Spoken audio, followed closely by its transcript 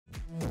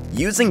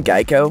Using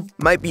Geico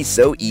might be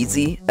so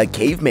easy a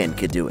caveman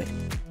could do it.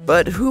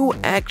 But who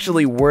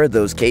actually were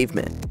those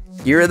cavemen?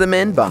 Here are the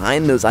men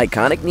behind those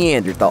iconic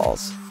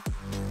Neanderthals.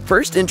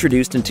 First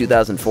introduced in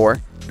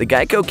 2004, the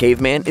Geico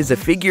Caveman is a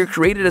figure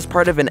created as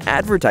part of an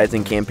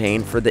advertising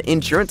campaign for the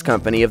insurance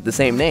company of the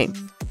same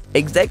name.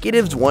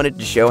 Executives wanted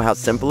to show how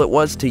simple it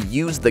was to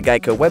use the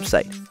Geico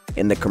website,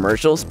 and the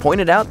commercials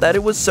pointed out that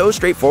it was so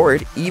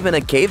straightforward, even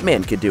a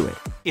caveman could do it.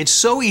 It's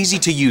so easy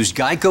to use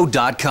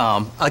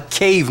Geico.com, a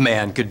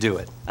caveman could do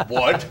it.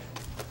 What?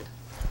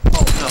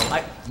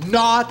 Oh no,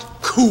 not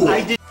cool.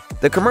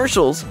 The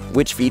commercials,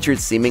 which featured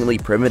seemingly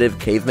primitive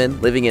cavemen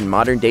living in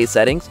modern-day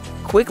settings,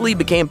 quickly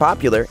became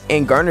popular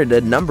and garnered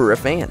a number of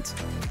fans.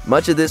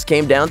 Much of this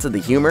came down to the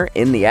humor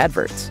in the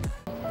adverts.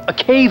 A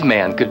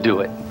caveman could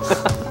do it.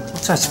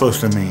 What's that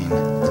supposed to mean?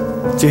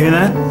 Did you hear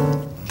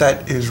that?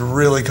 That is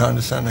really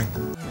condescending.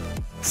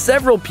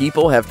 Several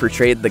people have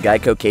portrayed the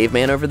Geico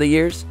Caveman over the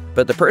years,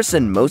 but the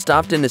person most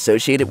often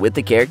associated with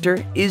the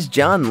character is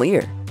John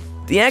Lehr.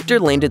 The actor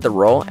landed the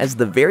role as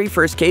the very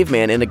first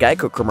caveman in a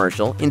Geico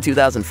commercial in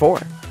 2004.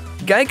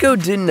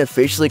 Geico didn't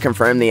officially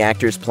confirm the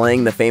actors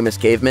playing the famous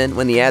caveman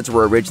when the ads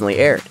were originally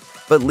aired,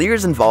 but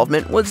Lehr's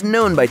involvement was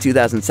known by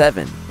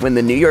 2007, when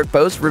the New York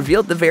Post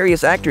revealed the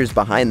various actors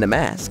behind the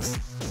masks.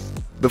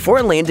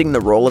 Before landing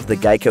the role of the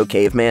Geico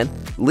Caveman,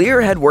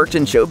 Lehr had worked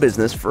in show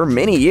business for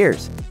many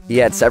years. He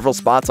had several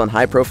spots on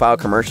high-profile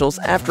commercials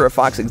after a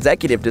Fox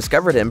executive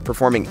discovered him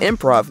performing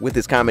improv with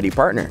his comedy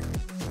partner.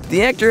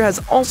 The actor has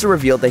also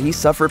revealed that he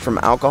suffered from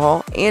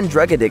alcohol and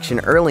drug addiction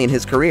early in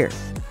his career,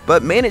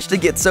 but managed to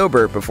get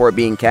sober before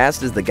being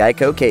cast as the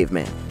Geico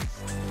Caveman.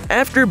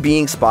 After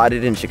being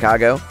spotted in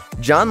Chicago,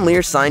 John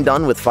Lehr signed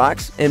on with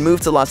Fox and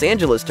moved to Los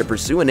Angeles to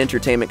pursue an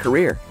entertainment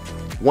career.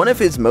 One of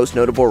his most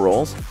notable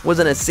roles was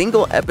in a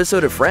single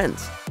episode of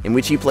Friends, in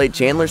which he played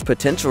Chandler's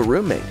potential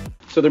roommate.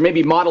 So there may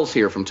be models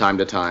here from time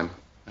to time.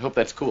 I hope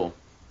that's cool.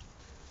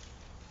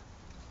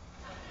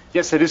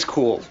 Yes, it is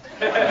cool.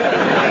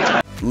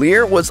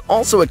 Lehr was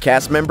also a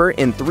cast member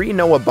in 3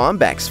 Noah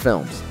Baumbach's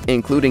films,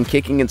 including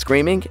Kicking and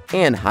Screaming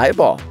and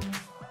Highball.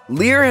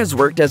 Lehr has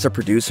worked as a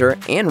producer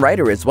and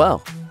writer as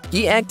well.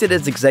 He acted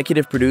as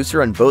executive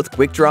producer on both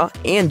Quick Draw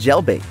and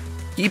Jailbait.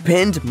 He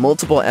penned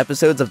multiple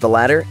episodes of the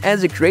latter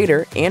as a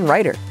creator and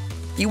writer.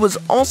 He was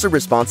also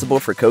responsible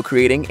for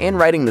co-creating and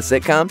writing the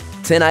sitcom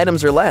 10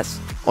 Items or Less,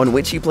 on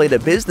which he played a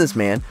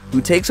businessman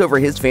who takes over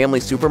his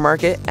family's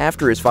supermarket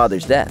after his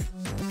father's death.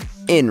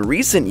 In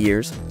recent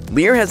years,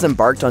 Lehr has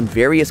embarked on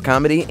various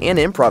comedy and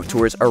improv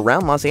tours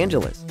around Los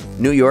Angeles,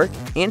 New York,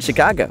 and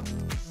Chicago.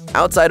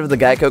 Outside of the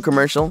Geico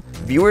commercial,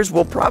 viewers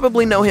will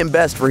probably know him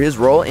best for his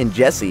role in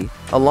Jessie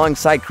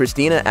alongside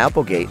Christina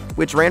Applegate,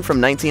 which ran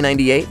from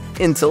 1998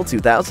 until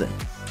 2000.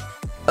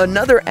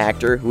 Another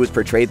actor who has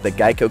portrayed the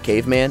Geico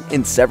Caveman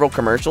in several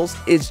commercials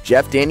is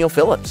Jeff Daniel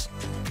Phillips.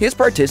 His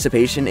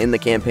participation in the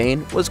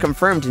campaign was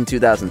confirmed in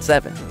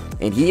 2007,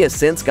 and he has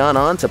since gone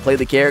on to play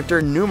the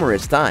character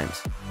numerous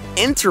times.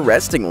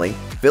 Interestingly,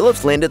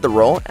 Phillips landed the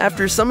role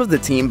after some of the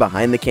team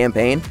behind the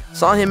campaign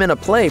saw him in a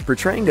play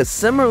portraying a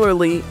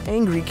similarly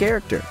angry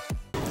character.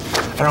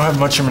 I don't have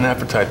much of an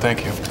appetite,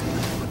 thank you.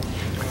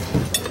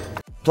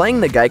 Playing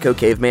the Geico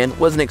Caveman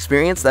was an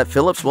experience that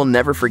Phillips will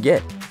never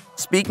forget.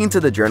 Speaking to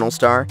the Journal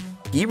Star,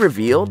 he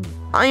revealed,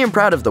 "I am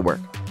proud of the work,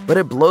 but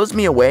it blows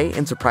me away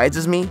and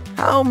surprises me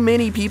how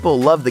many people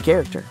love the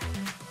character."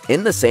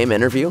 In the same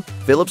interview,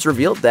 Phillips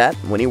revealed that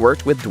when he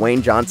worked with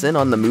Dwayne Johnson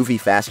on the movie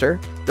Faster,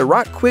 The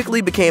Rock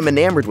quickly became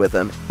enamored with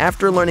him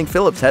after learning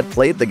Phillips had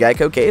played the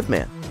Geico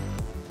Caveman.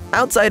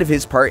 Outside of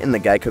his part in the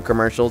Geico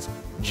commercials,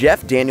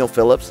 Jeff Daniel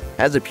Phillips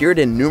has appeared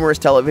in numerous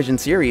television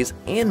series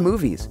and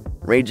movies,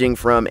 ranging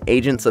from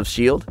Agents of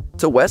S.H.I.E.L.D.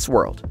 to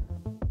Westworld.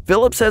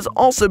 Phillips has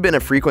also been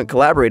a frequent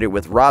collaborator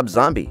with Rob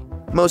Zombie.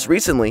 Most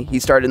recently, he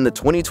starred in the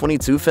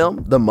 2022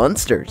 film The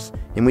Munsters,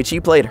 in which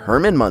he played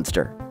Herman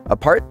Munster, a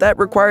part that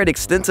required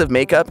extensive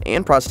makeup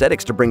and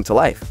prosthetics to bring to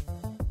life.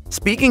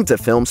 Speaking to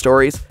Film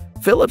Stories,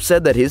 Phillips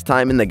said that his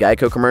time in the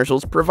Geico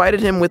commercials provided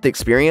him with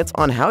experience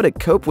on how to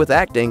cope with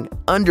acting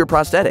under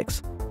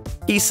prosthetics.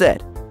 He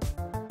said,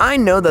 "I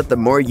know that the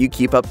more you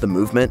keep up the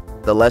movement,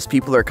 the less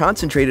people are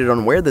concentrated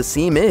on where the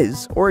seam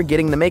is or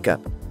getting the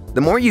makeup.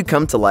 The more you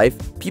come to life,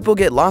 people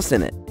get lost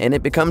in it, and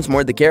it becomes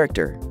more the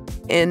character.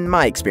 In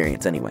my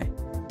experience, anyway."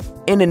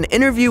 In an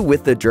interview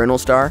with the Journal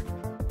Star,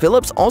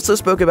 Phillips also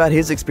spoke about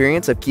his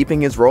experience of keeping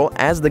his role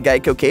as the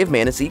Geico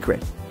Caveman a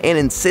secret, and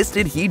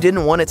insisted he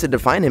didn't want it to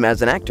define him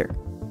as an actor.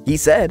 He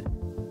said,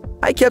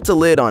 "I kept a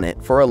lid on it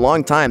for a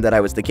long time that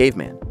I was the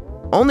caveman.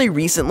 Only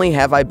recently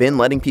have I been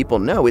letting people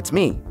know it's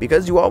me,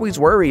 because you always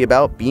worry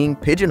about being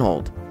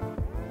pigeonholed."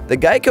 The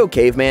Geico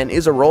Caveman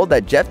is a role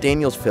that Jeff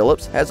Daniels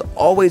Phillips has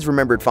always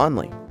remembered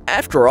fondly.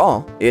 After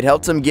all, it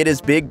helped him get his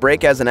big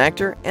break as an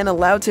actor and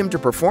allowed him to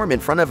perform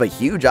in front of a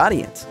huge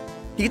audience.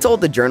 He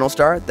told the Journal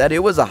Star that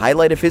it was a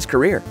highlight of his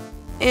career.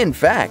 In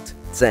fact,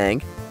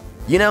 saying,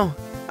 "You know,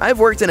 I've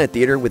worked in a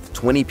theater with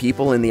 20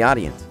 people in the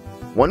audience.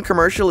 One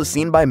commercial is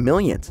seen by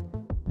millions.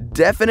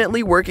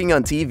 Definitely working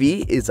on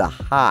TV is a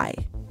high."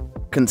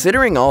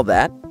 Considering all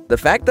that, The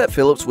fact that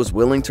Phillips was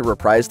willing to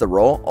reprise the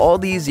role all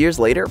these years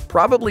later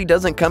probably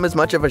doesn't come as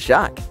much of a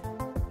shock.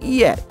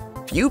 Yet,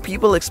 few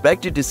people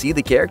expected to see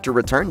the character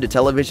return to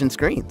television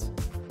screens.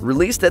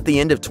 Released at the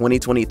end of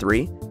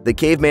 2023, The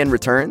Caveman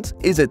Returns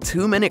is a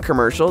 2-minute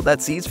commercial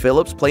that sees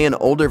Phillips play an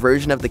older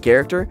version of the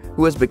character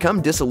who has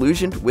become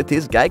disillusioned with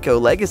his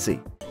Geico legacy.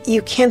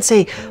 You can't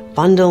say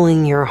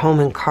bundling your home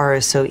and car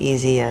is so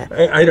easy.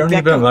 I don't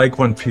even like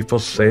when people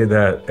say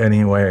that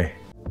anyway.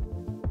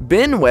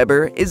 Ben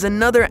Weber is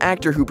another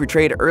actor who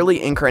portrayed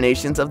early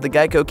incarnations of the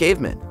Geico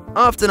Cavemen,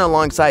 often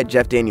alongside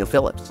Jeff Daniel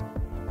Phillips.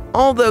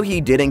 Although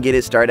he didn't get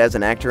his start as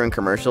an actor in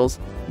commercials,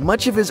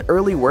 much of his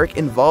early work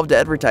involved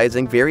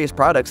advertising various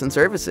products and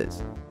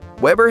services.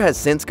 Weber has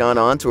since gone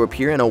on to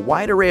appear in a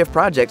wide array of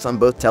projects on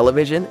both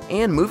television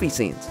and movie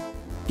scenes.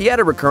 He had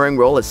a recurring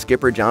role as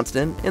Skipper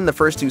Johnston in the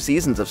first 2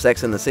 seasons of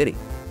Sex and the City,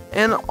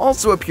 and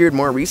also appeared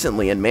more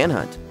recently in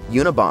Manhunt,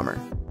 Unabomber.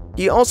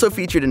 He also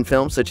featured in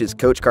films such as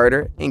Coach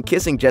Carter and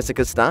Kissing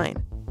Jessica Stein.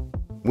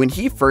 When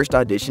he first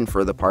auditioned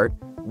for the part,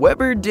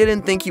 Weber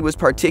didn't think he was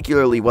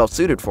particularly well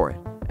suited for it,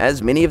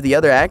 as many of the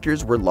other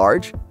actors were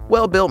large,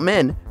 well-built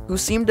men who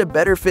seemed to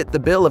better fit the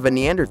bill of a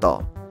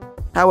Neanderthal.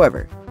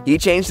 However, he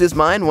changed his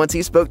mind once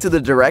he spoke to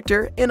the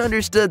director and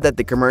understood that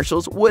the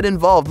commercials would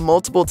involve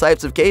multiple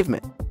types of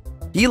cavemen.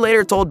 He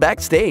later told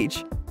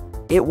Backstage,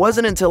 "It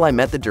wasn't until I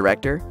met the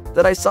director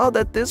that I saw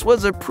that this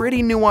was a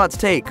pretty nuanced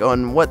take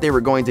on what they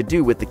were going to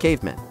do with the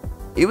cavemen.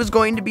 It was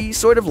going to be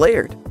sort of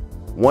layered.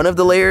 One of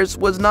the layers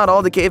was not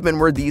all the cavemen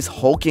were these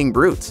hulking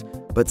brutes,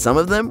 but some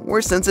of them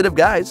were sensitive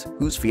guys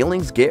whose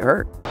feelings get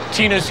hurt."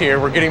 Tina's here,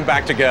 we're getting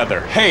back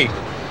together. Hey,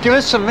 give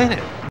us a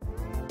minute.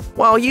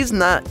 While he's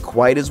not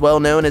quite as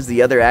well known as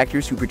the other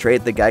actors who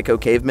portrayed the Geico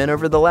Cavemen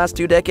over the last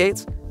 2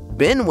 decades,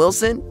 Ben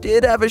Wilson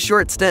did have a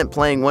short stint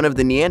playing one of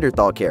the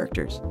Neanderthal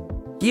characters.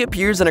 He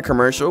appears in a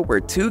commercial where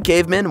 2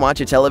 cavemen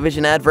watch a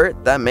television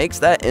advert that makes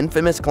that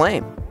infamous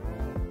claim.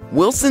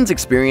 Wilson's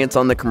experience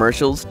on the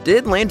commercials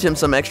did land him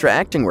some extra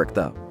acting work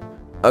though.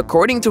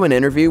 According to an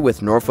interview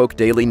with Norfolk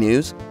Daily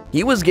News,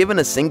 he was given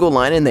a single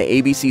line in the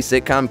ABC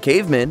sitcom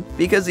Cavemen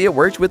because he had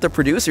worked with the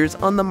producers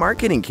on the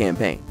marketing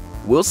campaign.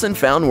 Wilson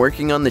found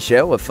working on the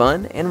show a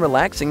fun and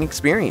relaxing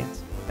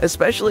experience,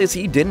 especially as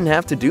he didn't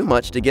have to do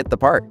much to get the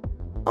part.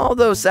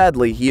 Although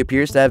sadly, he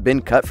appears to have been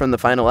cut from the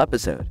final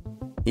episode.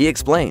 He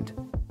explained,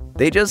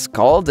 "They just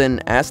called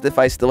and asked if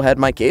I still had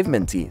my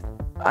caveman teeth.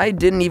 I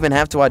didn't even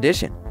have to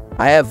audition.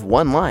 I have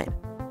one line.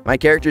 My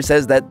character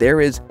says that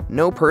there is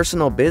no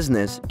personal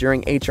business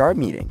during HR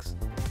meetings."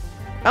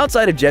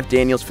 Outside of Jeff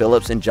Daniels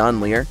Phillips and John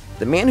Lehr,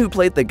 the man who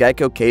played the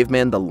Geico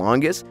Caveman the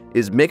longest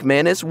is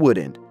McManus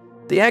Woodend.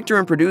 The actor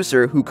and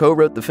producer who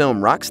co-wrote the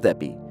film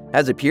Rocksteppy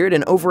has appeared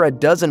in over a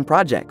dozen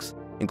projects,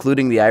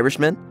 including The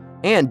Irishman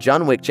and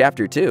John Wick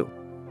Chapter 2,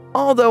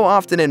 although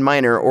often in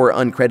minor or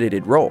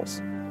uncredited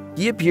roles.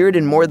 He appeared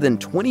in more than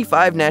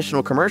 25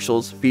 national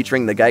commercials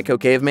featuring the Geico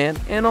Caveman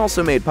and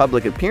also made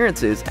public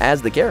appearances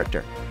as the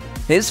character.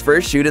 His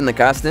first shoot in the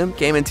costume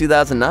came in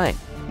 2009,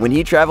 when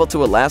he traveled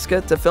to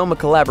Alaska to film a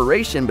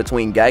collaboration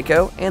between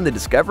Geico and the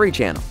Discovery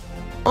Channel,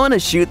 on a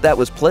shoot that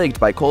was plagued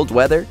by cold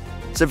weather,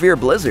 severe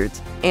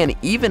blizzards, and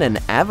even an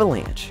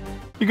avalanche.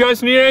 You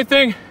guys need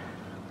anything?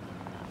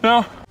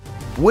 No?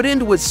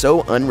 Woodend was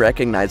so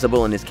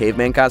unrecognizable in his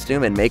caveman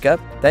costume and makeup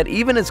that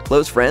even his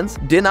close friends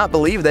did not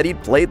believe that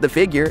he'd played the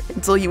figure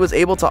until he was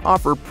able to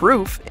offer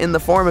proof in the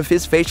form of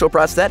his facial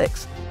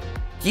prosthetics.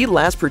 He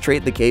last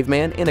portrayed the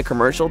caveman in a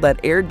commercial that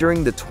aired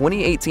during the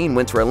 2018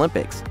 Winter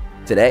Olympics.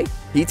 Today,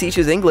 he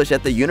teaches English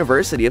at the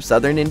University of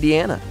Southern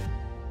Indiana.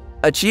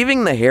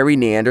 Achieving the hairy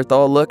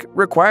Neanderthal look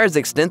requires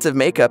extensive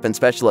makeup and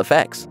special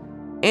effects,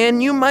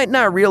 and you might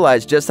not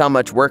realize just how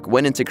much work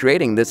went into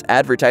creating this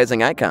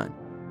advertising icon.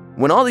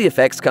 When all the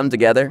effects come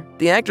together,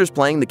 the actors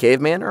playing the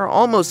caveman are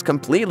almost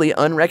completely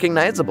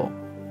unrecognizable.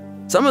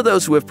 Some of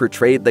those who have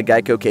portrayed the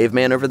Geico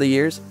Caveman over the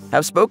years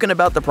have spoken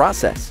about the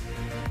process.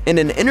 In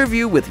an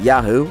interview with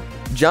Yahoo,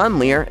 John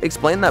Lehr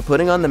explained that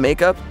putting on the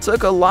makeup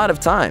took a lot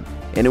of time,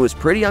 and it was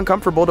pretty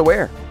uncomfortable to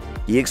wear.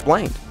 He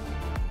explained,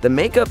 "The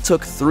makeup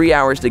took 3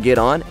 hours to get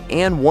on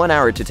and 1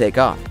 hour to take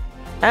off.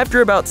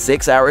 After about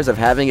 6 hours of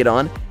having it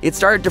on, it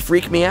started to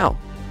freak me out,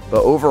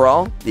 but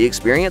overall, the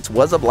experience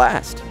was a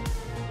blast."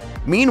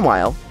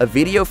 Meanwhile, a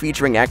video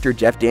featuring actor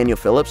Jeff Daniel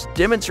Phillips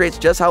demonstrates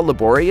just how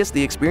laborious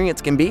the experience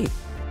can be.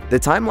 The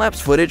time-lapse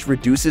footage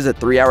reduces a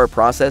 3-hour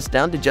process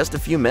down to just a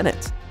few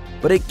minutes,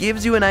 but it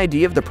gives you an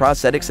idea of the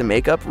prosthetics and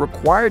makeup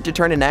required to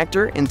turn an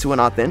actor into an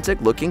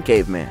authentic-looking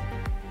caveman.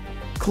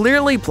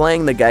 Clearly,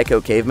 playing the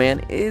Geico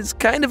Caveman is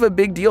kind of a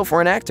big deal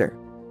for an actor,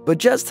 but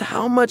just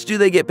how much do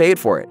they get paid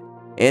for it?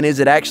 And is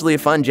it actually a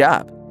fun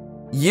job?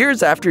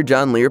 Years after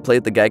John Lehr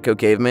played the Geico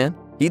Caveman,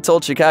 he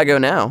told Chicago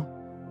Now,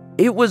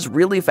 "It was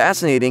really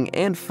fascinating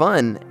and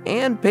fun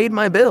and paid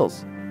my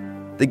bills."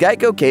 The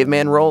Geico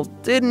Caveman role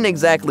didn't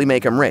exactly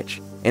make him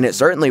rich, and it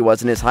certainly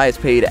wasn't his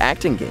highest paid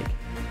acting gig.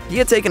 He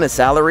had taken a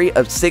salary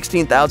of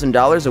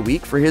 $16,000 a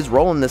week for his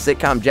role in the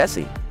sitcom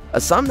Jessie, a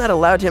sum that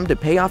allowed him to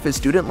pay off his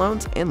student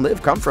loans and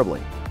live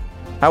comfortably.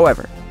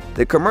 However,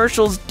 The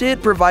commercials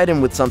did provide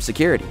him with some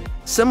security.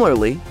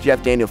 Similarly,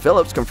 Jeff Daniel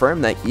Phillips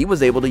confirmed that he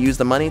was able to use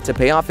the money to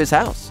pay off his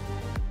house.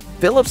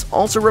 Phillips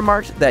also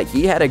remarked that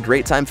he had a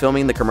great time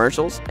filming the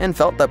commercials and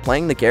felt that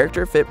playing the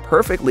character fit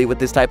perfectly with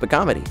this type of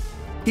comedy.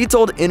 He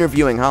told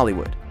Interviewing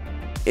Hollywood,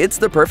 "It's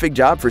the perfect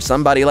job for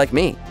somebody like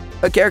me,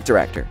 a character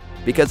actor,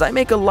 because I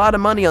make a lot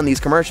of money on these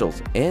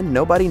commercials and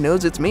nobody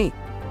knows it's me.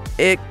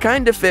 It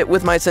kind of fit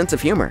with my sense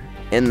of humor,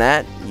 in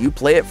that you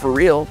play it for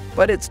real,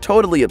 but it's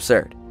totally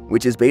absurd,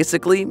 which is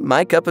basically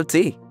my cup of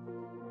tea."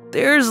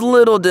 There's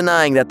little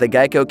denying that the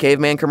Geico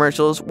Caveman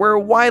commercials were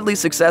widely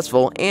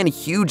successful and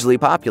hugely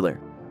popular.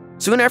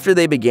 Soon after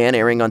they began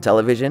airing on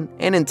television,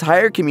 an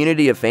entire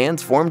community of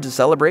fans formed to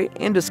celebrate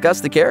and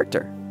discuss the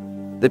character.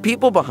 The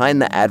people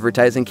behind the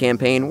advertising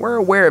campaign were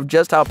aware of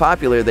just how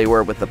popular they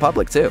were with the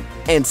public too.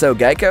 And so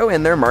Geico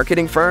and their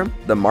marketing firm,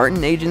 the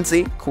Martin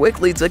Agency,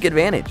 quickly took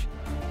advantage.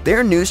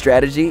 Their new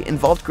strategy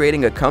involved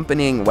creating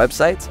accompanying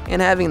websites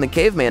and having the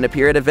caveman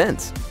appear at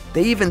events.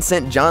 They even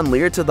sent John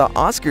Lehr to the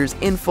Oscars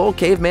in full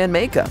caveman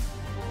makeup.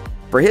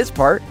 For his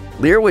part,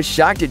 Lehr was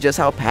shocked at just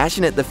how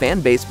passionate the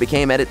fan base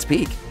became at its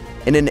peak.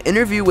 In an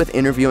interview with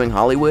Interviewing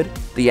Hollywood,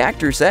 the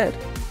actor said,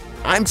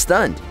 "I'm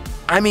stunned.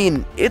 I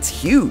mean, it's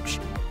huge.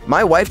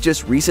 My wife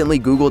just recently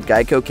Googled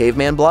Geico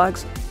Caveman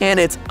blogs, and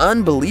it's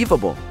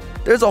unbelievable.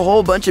 There's a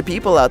whole bunch of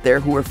people out there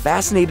who are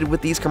fascinated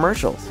with these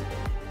commercials.